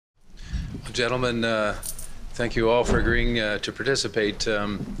Gentlemen, thank you all for agreeing to participate.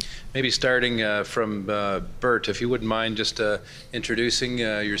 Maybe starting from Bert, if you wouldn't mind just introducing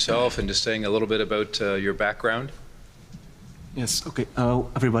yourself and just saying a little bit about your background. Yes, okay.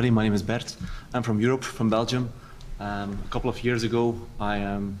 Everybody, my name is Bert. I'm from Europe, from Belgium. A couple of years ago,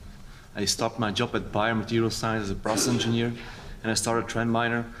 I stopped my job at Biomaterial Science as a process engineer, and I started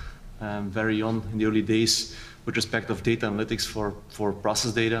Trendminer very young in the early days with respect of data analytics for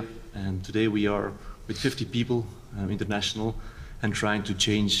process data. And today we are with 50 people, international, and trying to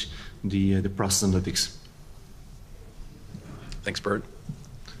change the process analytics. Thanks, Bert.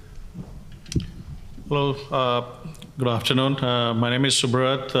 Hello, good afternoon. My name is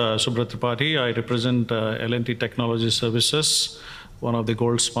Subrat Tripathy. I represent L&T Technology Services, one of the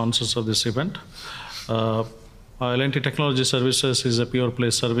gold sponsors of this event. L&T Technology Services is a pure play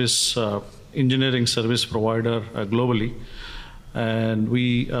service, engineering service provider globally. And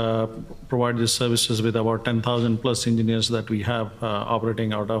we provide these services with about 10,000 plus engineers that we have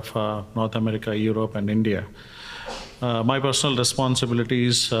operating out of North America, Europe, and India. My personal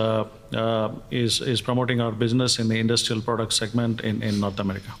responsibilities is promoting our business in the industrial product segment in North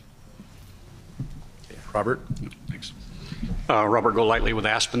America. Okay. Robert? Thanks. Robert Golightly with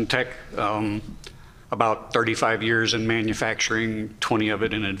Aspen Tech. About 35 years in manufacturing, 20 of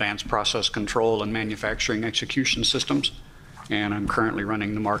it in advanced process control and manufacturing execution systems. And I'm currently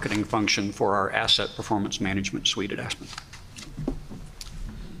running the marketing function for our asset performance management suite at Aspen.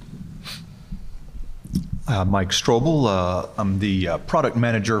 Mike Strobel. I'm the product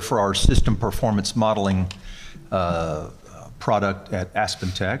manager for our system performance modeling product at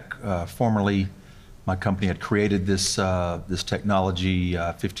Aspen Tech. Formerly, my company had created this technology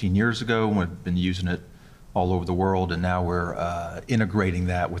 15 years ago, and we've been using it all over the world, and now we're integrating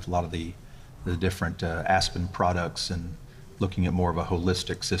that with a lot of the different Aspen products and looking at more of a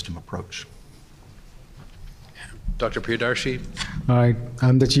holistic system approach. Dr. Priyadarshi? All right,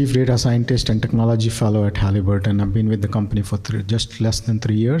 I'm the Chief Data Scientist and Technology Fellow at Halliburton. I've been with the company for just less than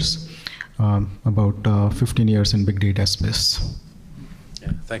 3 years, about 15 years in big data space.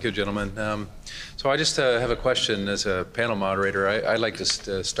 Yeah, thank you, gentlemen. So I just have a question as a panel moderator. I'd like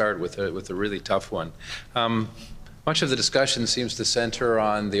to start with a really tough one. Much of the discussion seems to center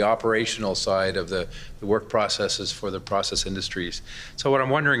on the operational side of the work processes for the process industries. So what I'm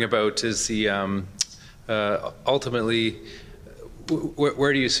wondering about is the ultimately,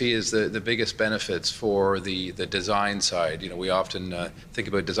 where do you see as the biggest benefits for the design side? You know, we often think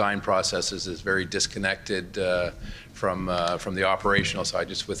about design processes as very disconnected from the operational side,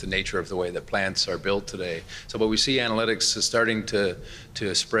 just with the nature of the way that plants are built today. So, but we see analytics is starting to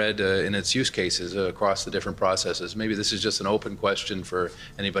spread in its use cases across the different processes. Maybe this is just an open question for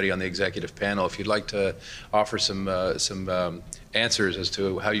anybody on the executive panel. If you'd like to offer some answers as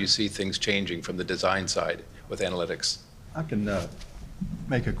to how you see things changing from the design side with analytics. I can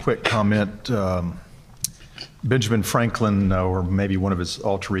make a quick comment. Benjamin Franklin, or maybe one of his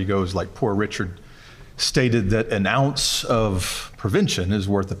alter egos like Poor Richard, stated that an ounce of prevention is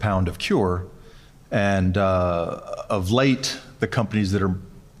worth a pound of cure. And of late, the companies that are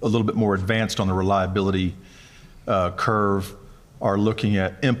a little bit more advanced on the reliability curve are looking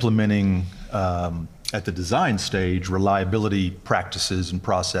at implementing at the design stage reliability practices and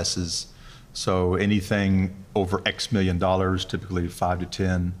processes. So anything over X million dollars, typically 5 to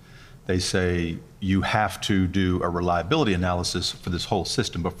 10, they say you have to do a reliability analysis for this whole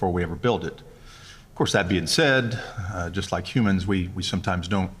system before we ever build it. Of course, that being said, just like humans, we sometimes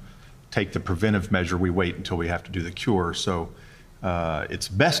don't take the preventive measure. We wait until we have to do the cure. So it's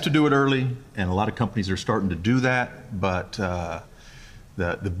best to do it early, and a lot of companies are starting to do that. But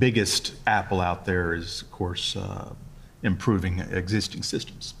the biggest apple out there is, of course, improving existing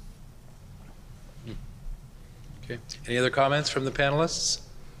systems. Okay. Any other comments from the panelists?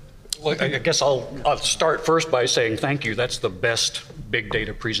 Well, I guess I'll start first by saying thank you. That's the best big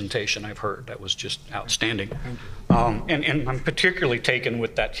data presentation I've heard. That was just outstanding. And I'm particularly taken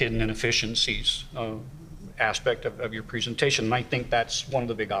with that hidden inefficiencies aspect of your presentation. And I think that's one of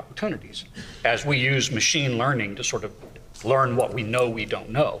the big opportunities as we use machine learning to sort of learn what we know we don't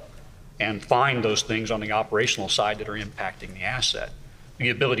know and find those things on the operational side that are impacting the asset. The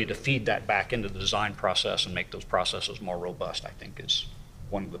ability to feed that back into the design process and make those processes more robust, I think, is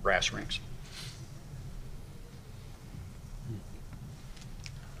one of the brass rings.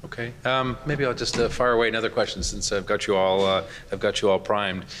 Okay. Maybe I'll just fire away another question since I've got you all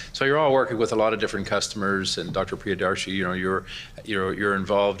primed. So you're all working with a lot of different customers, and Dr. Priyadarshi, you're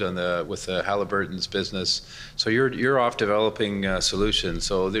involved with Halliburton's business. So you're off developing solutions.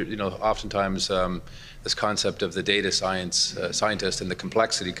 So there, oftentimes this concept of the data scientist and the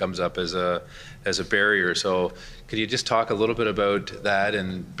complexity comes up as a barrier. So could you just talk a little bit about that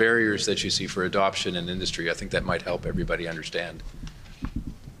and barriers that you see for adoption in industry? I think that might help everybody understand.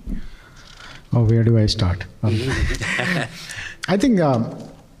 Oh, where do I start? I think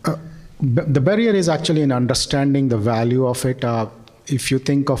the barrier is actually in understanding the value of it. If you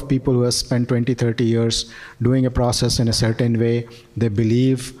think of people who have spent 20, 30 years doing a process in a certain way, they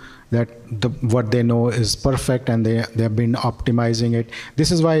believe that what they know is perfect and they have been optimizing it. This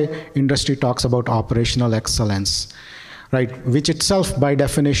is why industry talks about operational excellence, right? Which itself by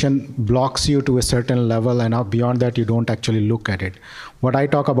definition blocks you to a certain level, and beyond that you don't actually look at it. What I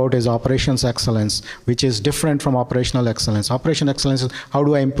talk about is operations excellence, which is different from operational excellence. Operational excellence is how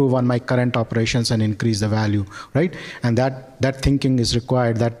do I improve on my current operations and increase the value, right? And that thinking is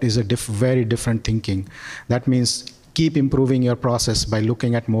required. That is a very different thinking. That means keep improving your process by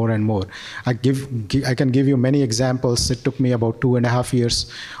looking at more and more. I can give you many examples. It took me about 2.5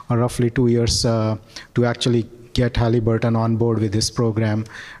 years, or roughly 2 years, to actually get Halliburton on board with this program,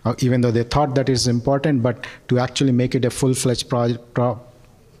 even though they thought that is important, but to actually make it a full-fledged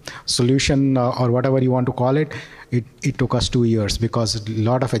solution or whatever you want to call it, it took us 2 years because a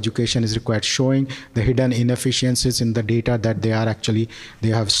lot of education is required, showing the hidden inefficiencies in the data that they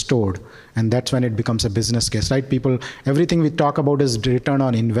have stored. And that's when it becomes a business case, right? Everything we talk about is return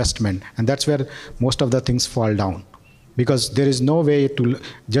on investment, and that's where most of the things fall down. Because there is no way to,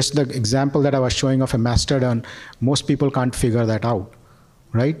 just the example that I was showing of a mastodon, most people can't figure that out,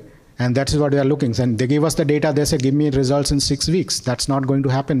 right? And that is what we are looking. And they give us the data, they say, give me results in 6 weeks. That's not going to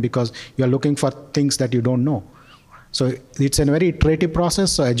happen because you're looking for things that you don't know. So it's a very iterative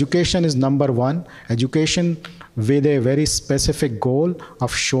process. So education is number one. Education with a very specific goal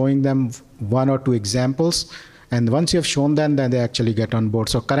of showing them 1 or 2 examples. And once you have shown them, then they actually get on board.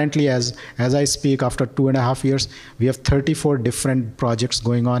 So currently, as I speak, after 2.5 years, we have 34 different projects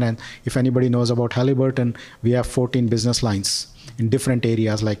going on. And if anybody knows about Halliburton, we have 14 business lines in different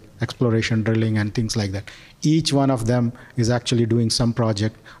areas like exploration, drilling, and things like that. Each one of them is actually doing some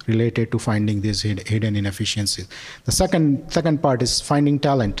project related to finding these hidden inefficiencies. The second part is finding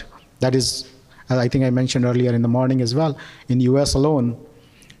talent. That is, as I think I mentioned earlier in the morning as well, in US alone,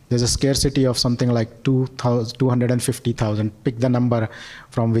 there's a scarcity of something like 250,000. Pick the number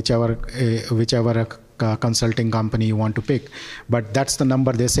from whichever consulting company you want to pick. But that's the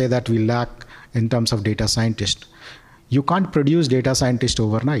number they say that we lack in terms of data scientists. You can't produce data scientists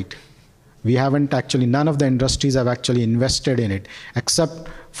overnight. We haven't actually, none of the industries have actually invested in it, except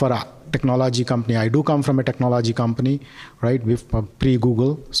for a technology company. I do come from a technology company, right,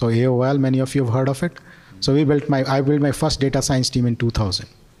 pre-Google. So AOL, many of you have heard of it. So I built my first data science team in 2000.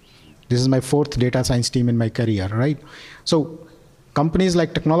 This is my 4th data science team in my career, right? So companies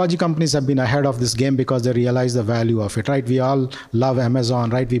like technology companies have been ahead of this game because they realize the value of it, right? We all love Amazon,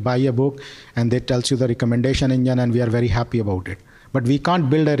 right? We buy a book and they tells you the recommendation engine and we are very happy about it. But we can't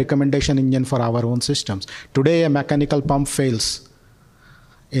build a recommendation engine for our own systems. Today, a mechanical pump fails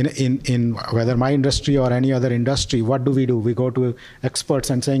in whether my industry or any other industry. What do? We go to experts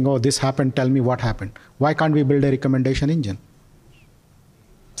and saying, oh, this happened, tell me what happened. Why can't we build a recommendation engine?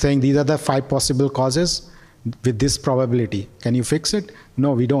 Saying these are the 5 possible causes with this probability. Can you fix it?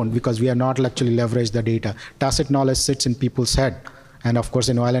 No, we don't, because we are not actually leveraged the data. Tacit knowledge sits in people's head. And of course,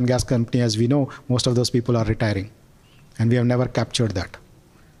 in oil and gas company, as we know, most of those people are retiring. And we have never captured that.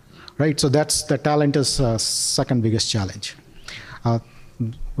 Right? So that's the talent is second biggest challenge.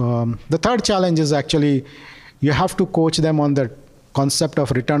 The third challenge is actually you have to coach them on the concept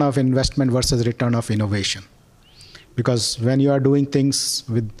of return of investment versus return of innovation. Because when you are doing things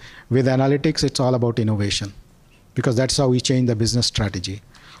with analytics, it's all about innovation. Because that's how we change the business strategy.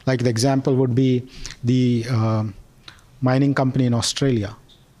 Like the example would be the mining company in Australia.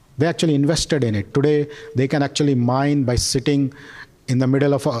 They actually invested in it. Today, they can actually mine by sitting in the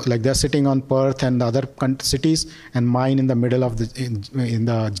middle of, like they're sitting on Perth and the other cities and mine in the middle of in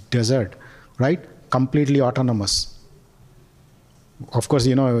the desert, right? Completely autonomous. Of course,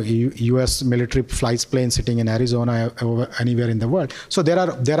 you know, U.S. military flies planes sitting in Arizona or anywhere in the world. So there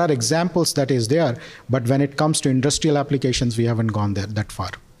are examples that is there, but when it comes to industrial applications, we haven't gone there that far.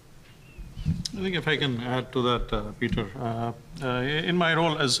 I think if I can add to that, Peter, in my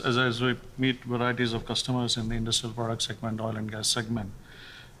role as we meet varieties of customers in the industrial product segment, oil and gas segment,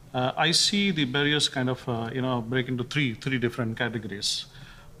 I see the barriers kind of break into three different categories.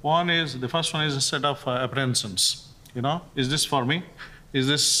 The first one is a set of apprehensions. Is this for me? Is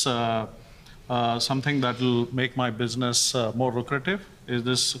this something that will make my business more lucrative?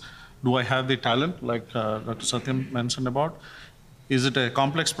 Do I have the talent, like Dr. Satyam mentioned about? Is it a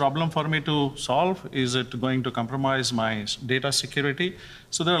complex problem for me to solve? Is it going to compromise my data security?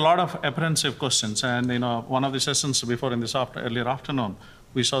 So there are a lot of apprehensive questions. And one of the sessions before in this earlier afternoon,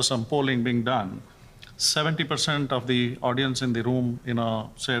 we saw some polling being done. 70% of the audience in the room,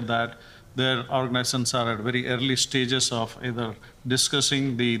 said that their organizations are at very early stages of either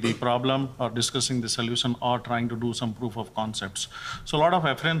discussing the problem or discussing the solution or trying to do some proof of concepts. So a lot of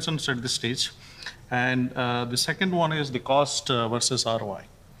apprehensions at this stage. And the second one is the cost versus ROI.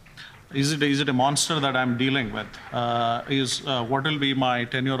 Is it a monster that I'm dealing with? What will be my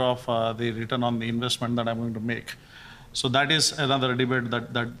tenure of the return on the investment that I'm going to make? So that is another debate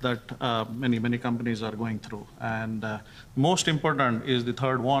that many companies are going through. And most important is the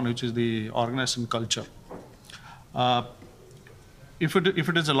third one, which is the organization culture. If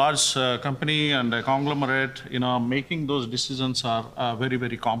it is a large company and a conglomerate, making those decisions are very,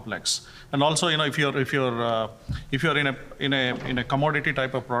 very complex. And also, if you're in a commodity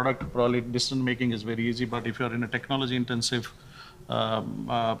type of product, probably decision making is very easy. But if you're in a technology intensive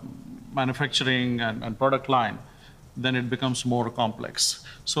manufacturing and product line, then it becomes more complex.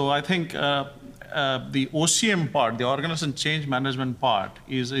 So I think the OCM part, the organization change management part,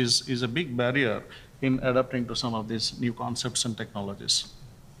 is a big barrier in adapting to some of these new concepts and technologies.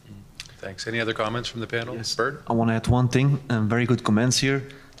 Thanks. Any other comments from the panel? Yes. Bert? I want to add one thing. Very good comments here.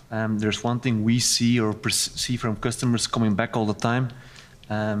 There's one thing we see or see from customers coming back all the time,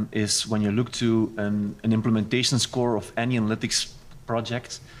 is when you look to an implementation score of any analytics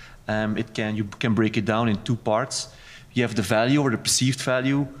project, you can break it down in two parts. You have the value or the perceived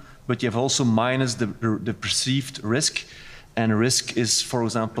value, but you have also minus the perceived risk. And risk is, for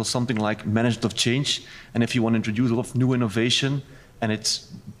example, something like management of change. And if you want to introduce a lot of new innovation and it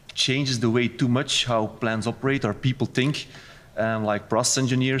changes the way too much how plants operate or people think, like process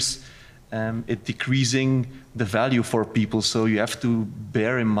engineers, it's decreasing the value for people. So you have to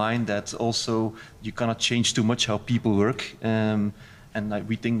bear in mind that also you cannot change too much how people work. And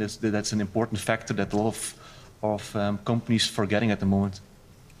we think that's an important factor that a lot of companies forgetting at the moment.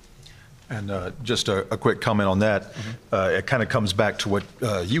 And just a quick comment on that. It kind of comes back to what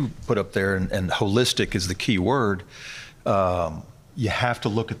you put up there, and holistic is the key word. You have to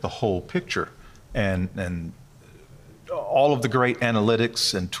look at the whole picture, and all of the great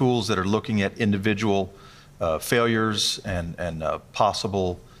analytics and tools that are looking at individual failures and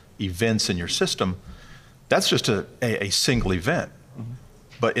possible events in your system, that's just a single event.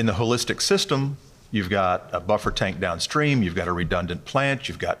 But in the holistic system, you've got a buffer tank downstream, you've got a redundant plant,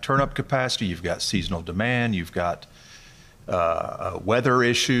 you've got turn-up capacity, you've got seasonal demand, you've got weather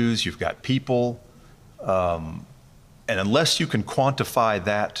issues, you've got people. And unless you can quantify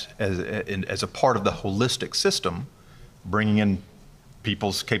that as a part of the holistic system, bringing in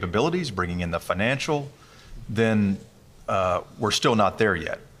people's capabilities, bringing in the financial, then we're still not there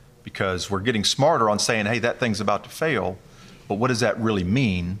yet, because we're getting smarter on saying, hey, that thing's about to fail, but what does that really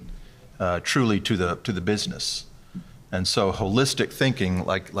mean truly to the business? And so holistic thinking,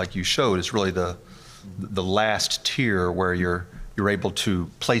 like you showed, is really the last tier where you're able to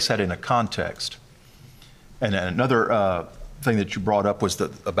place that in a context. And another thing that you brought up was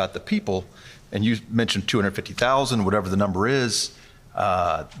about the people, and you mentioned 250,000, whatever the number is.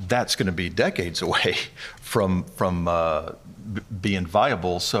 That's going to be decades away from being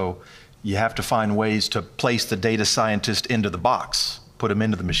viable. So you have to find ways to place the data scientist into the box, put them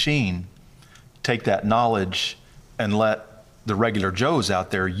into the machine, take that knowledge, and let the regular Joes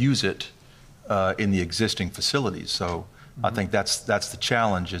out there use it in the existing facilities. So I think that's the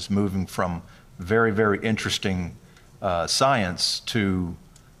challenge, is moving from very, very interesting science to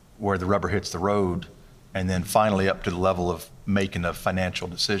where the rubber hits the road, and then finally up to the level of making a financial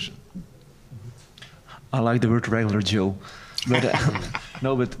decision. I like the word regular Joe. But,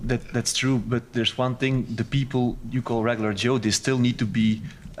 no, but that's true. But there's one thing: the people you call regular Joe, they still need to be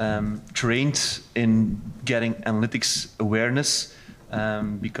trained in getting analytics awareness,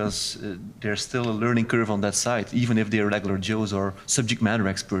 because there's still a learning curve on that side, even if they're regular Joes or subject matter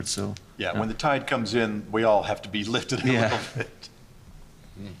experts. So yeah, when the tide comes in, we all have to be lifted a little bit.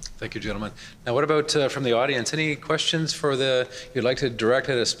 Thank you, gentlemen. Now, what about from the audience? Any questions you'd like to direct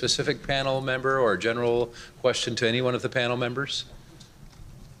at a specific panel member, or a general question to any one of the panel members?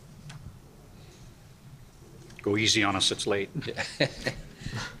 Go easy on us, it's late.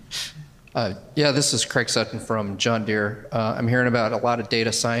 Yeah, this is Craig Sutton from John Deere. I'm hearing about a lot of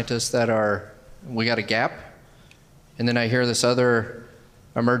data scientists we got a gap. And then I hear this other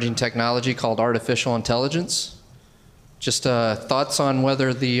emerging technology called artificial intelligence. Just thoughts on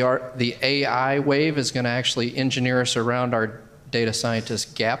whether the AI wave is going to actually engineer us around our data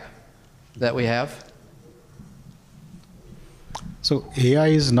scientist gap that we have? So AI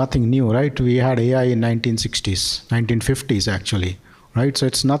is nothing new, right? We had AI in 1960s, 1950s actually, right? So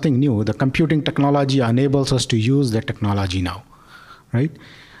it's nothing new. The computing technology enables us to use the technology now, right?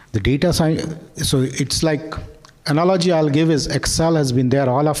 The data science, so it's like, analogy I'll give is Excel has been there.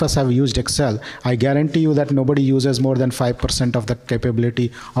 All of us have used Excel. I guarantee you that nobody uses more than 5% of the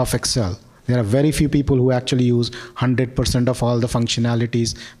capability of Excel. There are very few people who actually use 100% of all the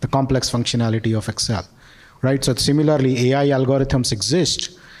functionalities, the complex functionality of Excel, right? So similarly, AI algorithms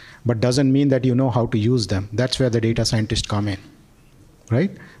exist, but doesn't mean that you know how to use them. That's where the data scientists come in,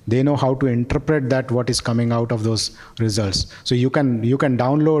 right? They know how to interpret that, what is coming out of those results. So you can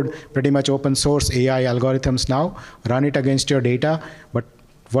download pretty much open source AI algorithms now, run it against your data, but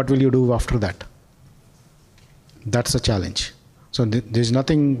what will you do after that? That's a challenge. So there's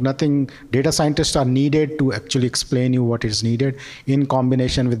nothing, data scientists are needed to actually explain you what is needed in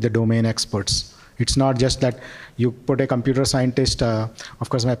combination with the domain experts. It's not just that you put a computer scientist, of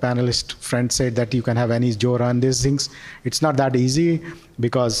course my panelist friend said that you can have any Joe run these things. It's not that easy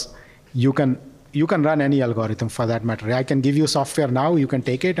because you can run any algorithm for that matter. I can give you software now, you can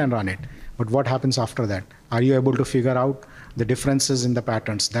take it and run it. But what happens after that? Are you able to figure out the differences in the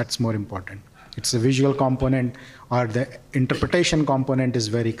patterns? That's more important. It's the visual component or the interpretation component is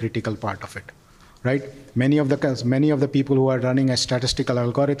very critical part of it. Right? Many of the people who are running a statistical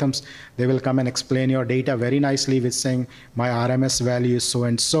algorithms, they will come and explain your data very nicely with saying my RMS value is so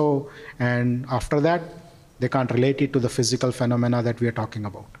and so, and after that, they can't relate it to the physical phenomena that we are talking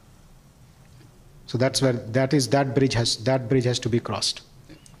about. So that's where that bridge has to be crossed.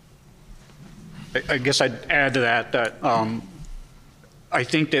 I guess I'd add to that I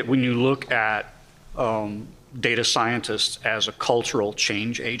think that when you look at data scientists as a cultural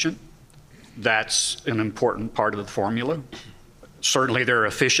change agent, that's an important part of the formula. Certainly there are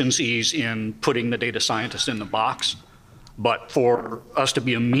efficiencies in putting the data scientist in the box, but for us to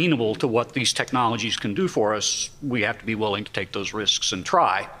be amenable to what these technologies can do for us, we have to be willing to take those risks and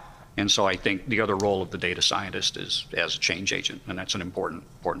try. And so I think the other role of the data scientist is as a change agent, and that's an important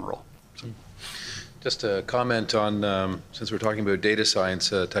role. So. Just a comment on, since we're talking about data science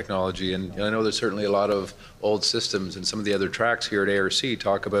technology, and I know there's certainly a lot of old systems, and some of the other tracks here at ARC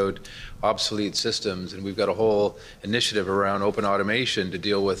talk about obsolete systems, and we've got a whole initiative around open automation to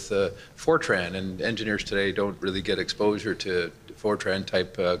deal with Fortran, and engineers today don't really get exposure to Fortran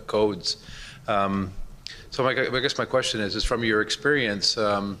type codes. So I guess my question is from your experience,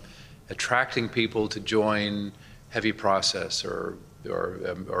 attracting people to join heavy process or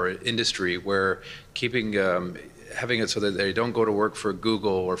industry, where keeping having it so that they don't go to work for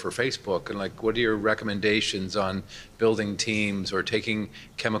Google or for Facebook, and like, what are your recommendations on building teams or taking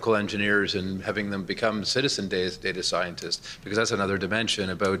chemical engineers and having them become citizen data scientists? Because that's another dimension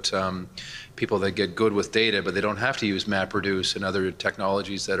about people that get good with data, but they don't have to use MapReduce and other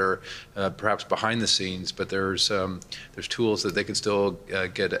technologies that are perhaps behind the scenes, but there's tools that they can still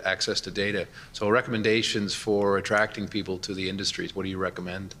get access to data. So recommendations for attracting people to the industries, what do you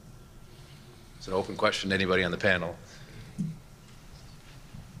recommend? It's an open question to anybody on the panel.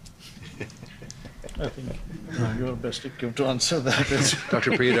 I think you're best equipped to answer that. Dr.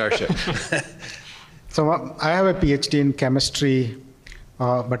 Priyadarsha. So I have a PhD in chemistry,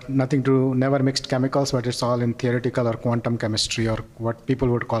 but never mixed chemicals, but it's all in theoretical or quantum chemistry, or what people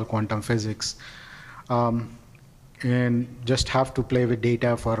would call quantum physics. And just have to play with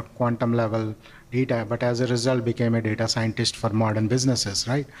data for quantum level data, but as a result became a data scientist for modern businesses,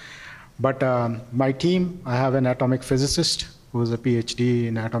 right? But my team, I have an atomic physicist who is a PhD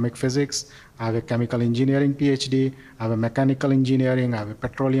in atomic physics. I have a chemical engineering PhD. I have a mechanical engineering. I have a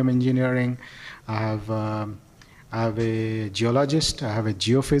petroleum engineering. I have a geologist. I have a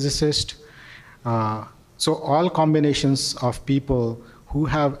geophysicist. So all combinations of people who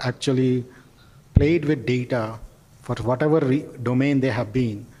have actually played with data for whatever domain they have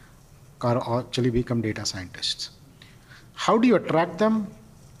been are actually become data scientists. How do you attract them?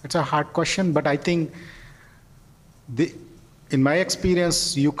 It's a hard question, but I think in my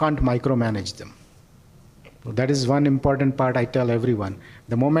experience, you can't micromanage them. That is one important part I tell everyone.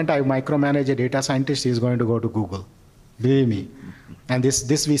 The moment I micromanage a data scientist, he's going to go to Google. Believe me. And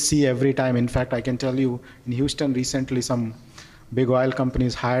this we see every time. In fact, I can tell you in Houston recently, some big oil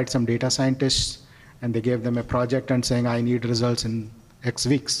companies hired some data scientists, and they gave them a project and saying, I need results in X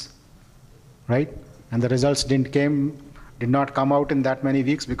weeks, right? And the results did not come out in that many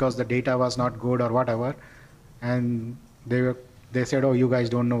weeks because the data was not good or whatever. And they were they said, oh, you guys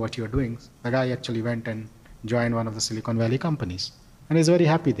don't know what you're doing. The guy actually went and joined one of the Silicon Valley companies, and he's very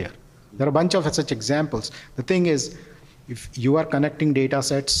happy there. There are a bunch of such examples. The thing is, if you are connecting data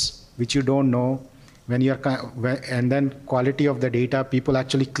sets which you don't know, and then quality of the data, people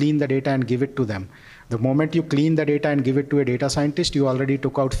actually clean the data and give it to them. The moment you clean the data and give it to a data scientist, you already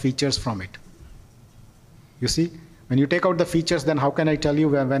took out features from it. You see, when you take out the features, then how can I tell you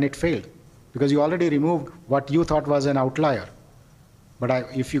when it failed? Because you already removed what you thought was an outlier. But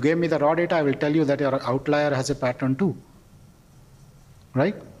if you gave me the raw data, I will tell you that your outlier has a pattern too,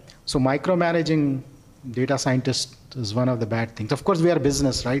 right? So micromanaging data scientists is one of the bad things. Of course, we are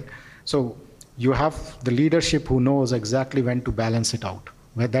business, right? So you have the leadership who knows exactly when to balance it out.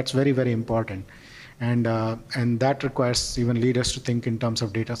 That's very, very important. And that requires even leaders to think in terms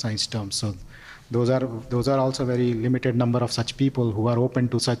of data science terms. So those are also very limited number of such people who are open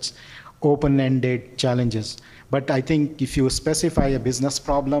to such open-ended challenges. But I think if you specify a business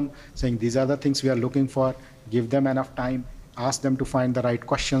problem, saying these are the things we are looking for, give them enough time, ask them to find the right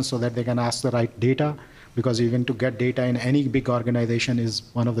questions so that they can ask the right data, because even to get data in any big organization is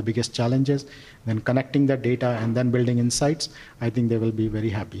one of the biggest challenges. Then connecting that data and then building insights, I think they will be very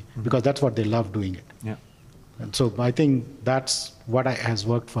happy, because that's what they love doing it. Yeah. And so I think that's what has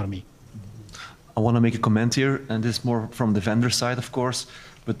worked for me. I want to make a comment here, and this is more from the vendor side, of course.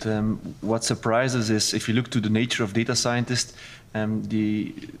 But what surprises is, if you look to the nature of data scientists,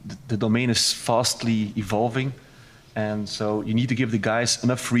 the domain is fastly evolving. And so you need to give the guys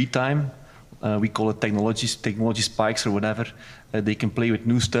enough free time. We call it technology spikes or whatever. They can play with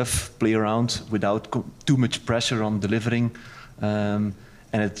new stuff, play around without too much pressure on delivering. And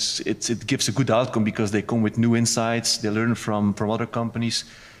it gives a good outcome because they come with new insights, they learn from other companies.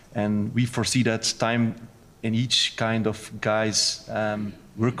 And we foresee that time in each kind of guy's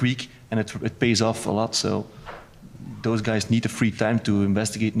work week, and it pays off a lot. So those guys need the free time to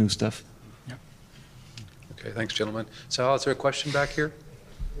investigate new stuff. Yeah. Okay, thanks, gentlemen. Sal, is there a question back here?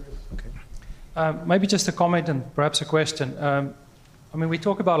 Okay. Maybe just a comment and perhaps a question. I mean, we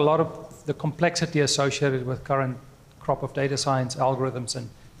talk about a lot of the complexity associated with current crop of data science algorithms and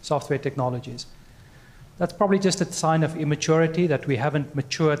software technologies. That's probably just a sign of immaturity, that we haven't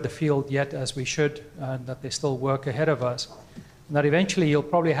matured the field yet as we should, and that there's still work ahead of us. And that eventually you'll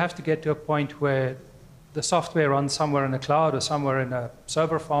probably have to get to a point where the software runs somewhere in the cloud or somewhere in a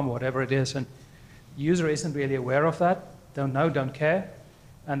server farm, whatever it is, and the user isn't really aware of that, don't know, don't care.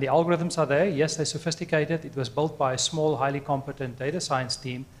 And the algorithms are there. Yes, they're sophisticated. It was built by a small, highly competent data science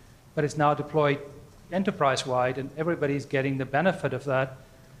team, but it's now deployed enterprise-wide, and everybody's getting the benefit of that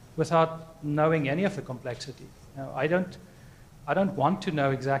without knowing any of the complexity. Now, I don't want to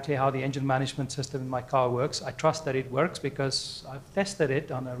know exactly how the engine management system in my car works. I trust that it works because I've tested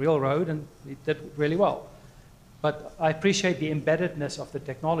it on a real road and it did really well. But I appreciate the embeddedness of the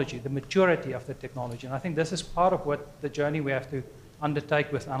technology, the maturity of the technology. And I think this is part of what the journey we have to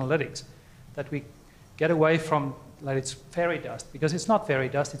undertake with analytics, that we get away from like it's fairy dust, because it's not fairy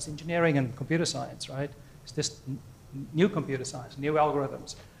dust, it's engineering and computer science, right? It's just new computer science, new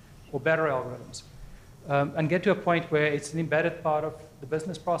algorithms, or better algorithms. And get to a point where it's an embedded part of the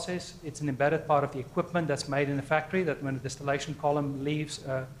business process, it's an embedded part of the equipment that's made in a factory, that when a distillation column leaves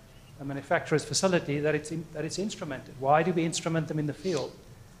a manufacturer's facility, that it's instrumented. Why do we instrument them in the field?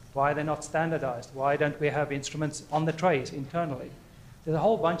 Why are they not standardized? Why don't we have instruments on the trays internally? There's a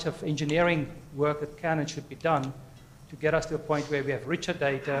whole bunch of engineering work that can and should be done to get us to a point where we have richer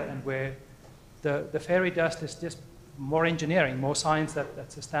data and where the fairy dust is just more engineering, more science.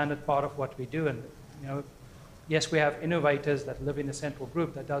 That's a standard part of what we do. And you know, yes, we have innovators that live in a central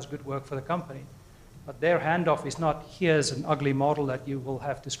group that does good work for the company, but their handoff is not, here's an ugly model that you will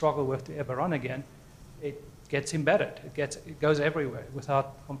have to struggle with to ever run again. It gets embedded. It goes everywhere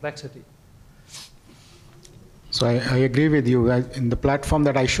without complexity. So I agree with you. In the platform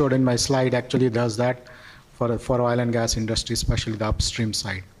that I showed in my slide actually does that for oil and gas industry, especially the upstream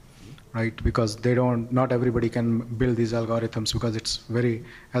side, right? Because not everybody can build these algorithms, because it's very,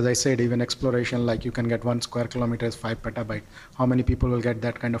 as I said, even exploration, like you can get 1 square kilometer is 5 petabyte. How many people will get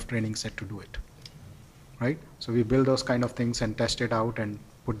that kind of training set to do it, right? So we build those kind of things and test it out and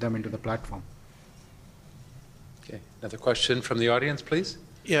put them into the platform. Okay, another question from the audience, please.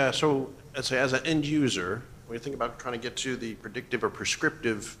 Yeah, so as an end user, when you think about trying to get to the predictive or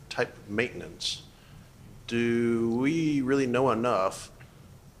prescriptive type of maintenance, do we really know enough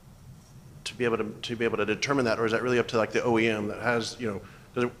to be able to determine that, or is that really up to like the OEM that has, you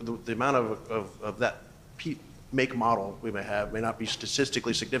know, the amount of that make model we may have may not be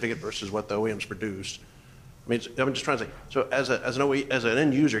statistically significant versus what the OEMs produce? I mean, I'm just trying to say, so as an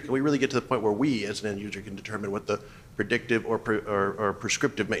end user, can we really get to the point where we as an end user can determine what the predictive or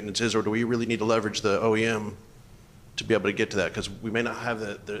prescriptive maintenance is, or do we really need to leverage the OEM to be able to get to that? Because we may not have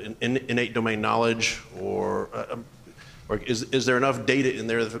the innate domain knowledge, or is there enough data in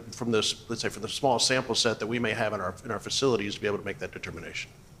there from this, let's say, from the small sample set that we may have in our facilities to be able to make that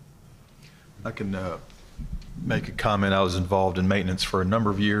determination? I can make a comment. I was involved in maintenance for a number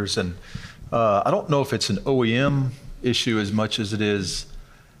of years, and I don't know if it's an OEM issue as much as it is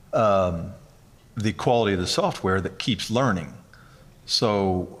the quality of the software that keeps learning.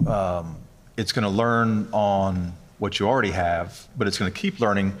 So it's going to learn on what you already have, but it's going to keep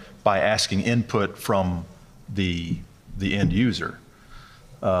learning by asking input from the end user.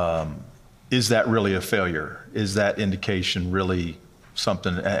 Is that really a failure? Is that indication really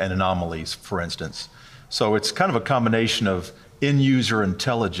something, an anomaly, for instance? So it's kind of a combination of end user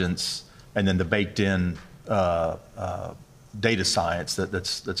intelligence and then the baked in data science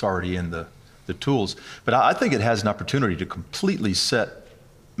that's already in the tools. But I think it has an opportunity to completely set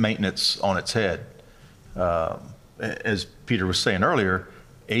maintenance on its head. As Peter was saying earlier,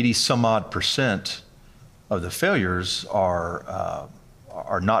 80-some-odd% of the failures are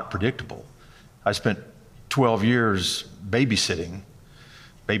not predictable. I spent 12 years babysitting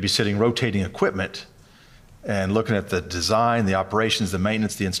rotating equipment and looking at the design, the operations, the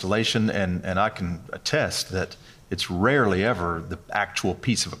maintenance, the installation, and I can attest that it's rarely ever the actual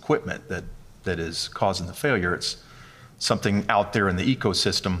piece of equipment that is causing the failure. It's something out there in the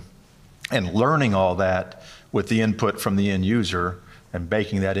ecosystem, and learning all that with the input from the end user and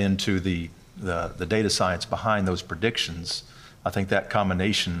baking that into the data science behind those predictions. I think that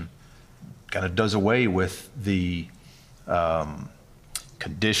combination kind of does away with the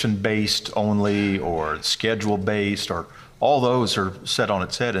condition-based only or schedule-based, or all those are set on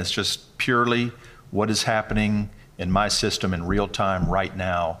its head. And it's just purely what is happening in my system in real time right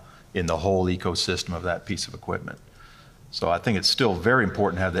now in the whole ecosystem of that piece of equipment. So I think it's still very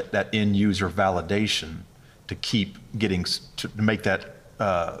important to have that end user validation to keep getting, to make that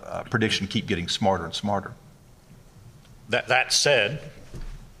prediction keep getting smarter and smarter. That said,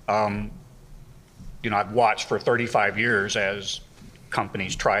 I've watched for 35 years as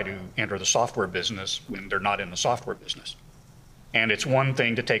companies try to enter the software business when they're not in the software business. And it's one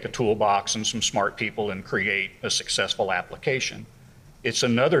thing to take a toolbox and some smart people and create a successful application. It's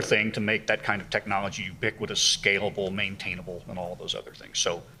another thing to make that kind of technology ubiquitous, scalable, maintainable, and all of those other things.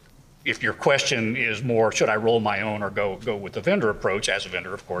 So if your question is more, should I roll my own or go with the vendor approach? As a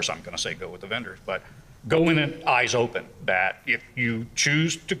vendor, of course, I'm going to say go with the vendors. But go in and eyes open, that if you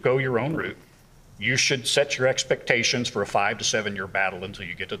choose to go your own route, you should set your expectations for a 5 to 7 year battle until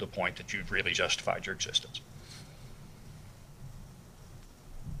you get to the point that you've really justified your existence.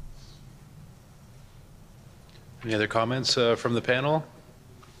 Any other comments from the panel?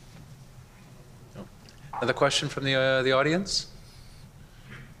 No. Another question from the audience?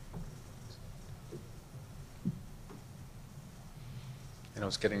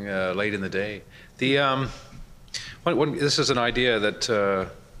 It's getting late in the day. This is an idea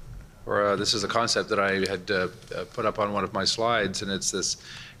that, this is a concept that I had put up on one of my slides, and it's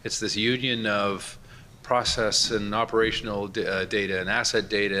this union of process and operational data and asset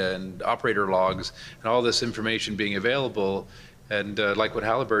data and operator logs and all this information being available. And like what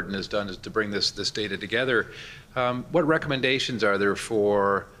Halliburton has done is to bring this data together. What recommendations are there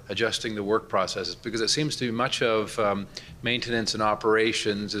for adjusting the work processes? Because it seems to be much of maintenance and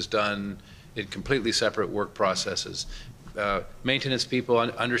operations is done in completely separate work processes. Maintenance people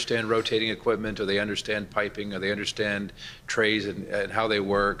understand rotating equipment, or they understand piping, or they understand trays and how they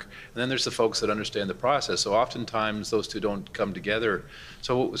work. And then there's the folks that understand the process. So oftentimes those two don't come together.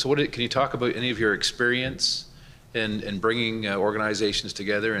 So can you talk about any of your experience in bringing organizations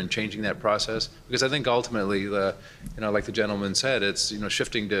together and changing that process? Because I think ultimately, like the gentleman said, it's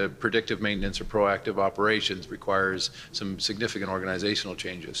shifting to predictive maintenance or proactive operations requires some significant organizational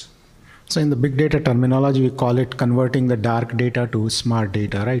changes. So in the big data terminology, we call it converting the dark data to smart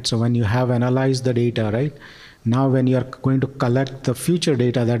data, right? So when you have analyzed the data, right, now when you are going to collect the future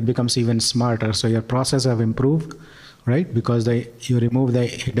data, that becomes even smarter. So your process have improved, right? Because you remove the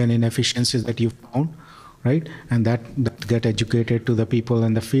hidden inefficiencies that you found, right? And that get educated to the people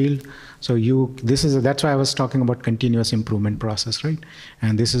in the field. So that's why I was talking about continuous improvement process, right?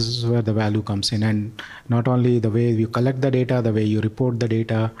 And this is where the value comes in. And not only the way you collect the data, the way you report the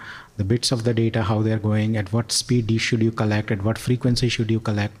data, the bits of the data, how they're going, at what speed should you collect, at what frequency should you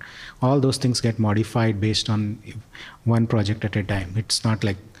collect. All those things get modified based on one project at a time. It's not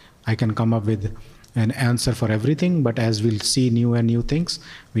like I can come up with an answer for everything, but as we'll see new things,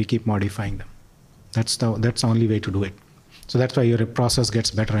 we keep modifying them. That's the only way to do it. So that's why your process gets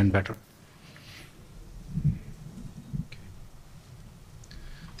better and better.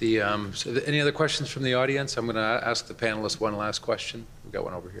 Any other questions from the audience? I'm going to ask the panelists one last question. We've got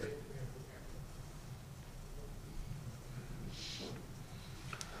one over here.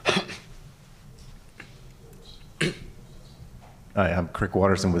 Hi, I'm Crick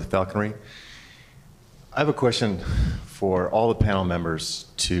Watterson with Falconry. I have a question for all the panel members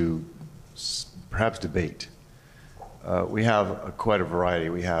to perhaps debate. We have quite a variety.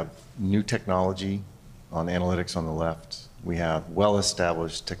 We have new technology on analytics on the left. We have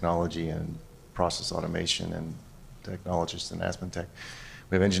well-established technology and process automation and technologists in AspenTech.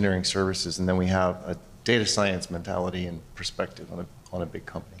 We have engineering services, and then we have a data science mentality and perspective on a big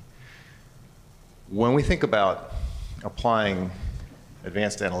company. When we think about applying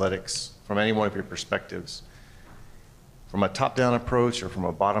advanced analytics from any one of your perspectives, from a top-down approach or from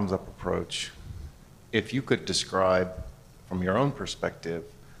a bottoms-up approach, if you could describe from your own perspective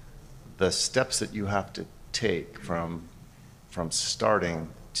the steps that you have to take from starting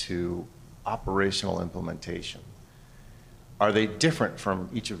to operational implementation, are they different from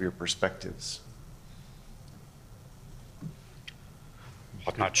each of your perspectives?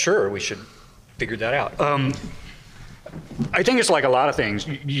 I'm not sure. We should figure that out. I think it's like a lot of things.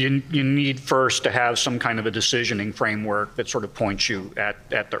 You need first to have some kind of a decisioning framework that sort of points you at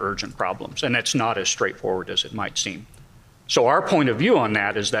the urgent problems, and it's not as straightforward as it might seem. So our point of view on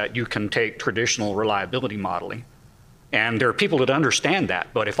that is that you can take traditional reliability modeling, and there are people that understand that,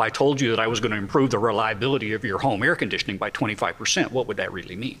 but if I told you that I was going to improve the reliability of your home air conditioning by 25%, what would that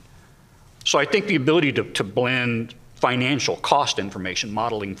really mean? So I think the ability to blend financial cost information,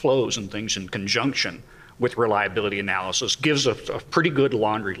 modeling flows and things in conjunction with reliability analysis gives a pretty good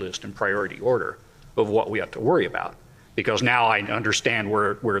laundry list and priority order of what we have to worry about. Because now I understand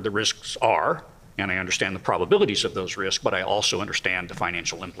where the risks are, and I understand the probabilities of those risks, but I also understand the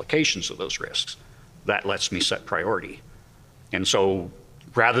financial implications of those risks. That lets me set priority. And so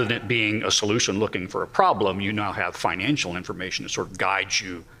rather than it being a solution looking for a problem, you now have financial information that sort of guides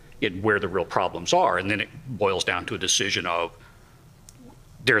you in where the real problems are. And then it boils down to a decision of,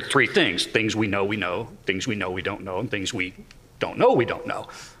 there are three things: things we know, things we know we don't know, and things we don't know.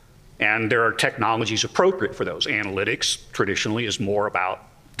 And there are technologies appropriate for those. Analytics traditionally is more about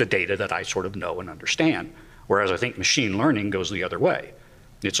the data that I sort of know and understand, whereas I think machine learning goes the other way.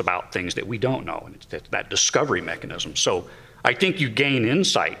 It's about things that we don't know, and it's that discovery mechanism. So I think you gain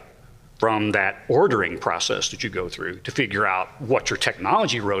insight from that ordering process that you go through to figure out what your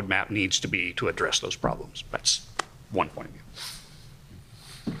technology roadmap needs to be to address those problems. That's one point of view.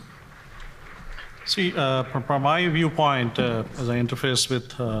 See, from my viewpoint, as I interface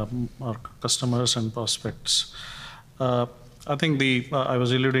with our customers and prospects, I think I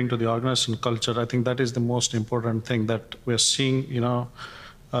was alluding to the organization culture. I think that is the most important thing that we're seeing,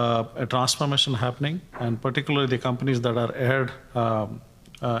 a transformation happening, and particularly the companies that are ahead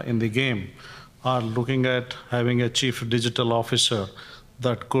in the game are looking at having a chief digital officer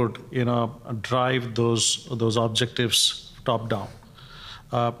that could, drive those objectives top down.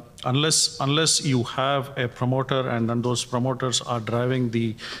 Unless you have a promoter and then those promoters are driving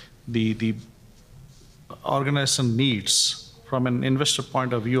the organization needs from an investor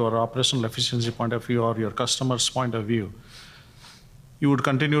point of view or operational efficiency point of view or your customer's point of view, you would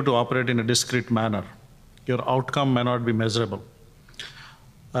continue to operate in a discrete manner. Your outcome may not be measurable.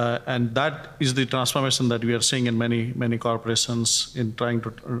 And that is the transformation that we are seeing in many corporations in trying to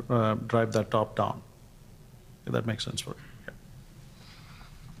drive that top down. If that makes sense for you.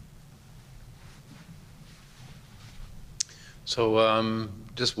 So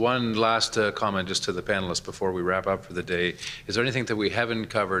just one last comment just to the panelists before we wrap up for the day. Is there anything that we haven't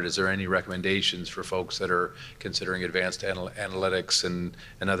covered? Is there any recommendations for folks that are considering advanced analytics and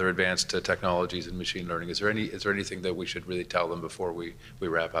other advanced technologies in machine learning? Is there anything that we should really tell them before we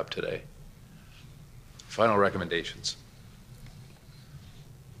wrap up today? Final recommendations.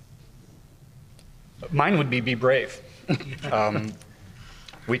 Mine would be brave.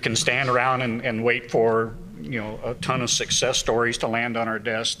 We can stand around and wait for a ton of success stories to land on our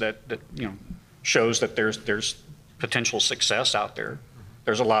desk that shows that there's potential success out there.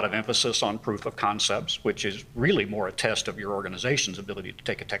 There's a lot of emphasis on proof of concepts, which is really more a test of your organization's ability to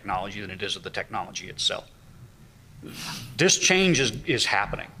take a technology than it is of the technology itself. This change is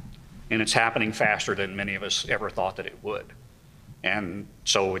happening, and it's happening faster than many of us ever thought that it would. And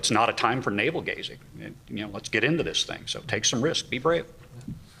so it's not a time for navel gazing. Let's get into this thing. So take some risk, be brave.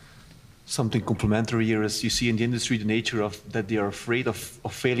 Something complementary here is you see in the industry the nature of that they are afraid of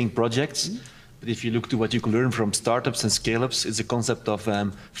failing projects. Mm-hmm. But if you look to what you can learn from startups and scale-ups, it's a concept of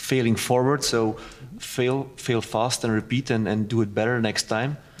failing forward. So fail fast and repeat and do it better next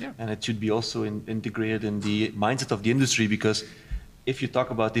time. Yeah. And it should be also integrated in the mindset of the industry, because if you talk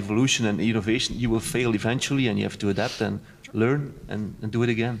about evolution and innovation, you will fail eventually, and you have to adapt and learn and do it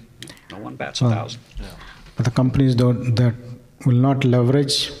again. No one bats a thousand. But the companies that will not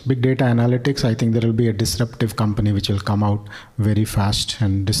leverage big data analytics, I think there will be a disruptive company which will come out very fast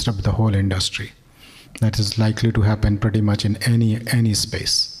and disrupt the whole industry. That is likely to happen pretty much in any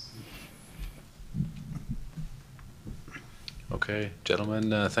space. Okay,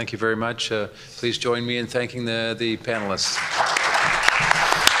 gentlemen, thank you very much. Please join me in thanking the panelists.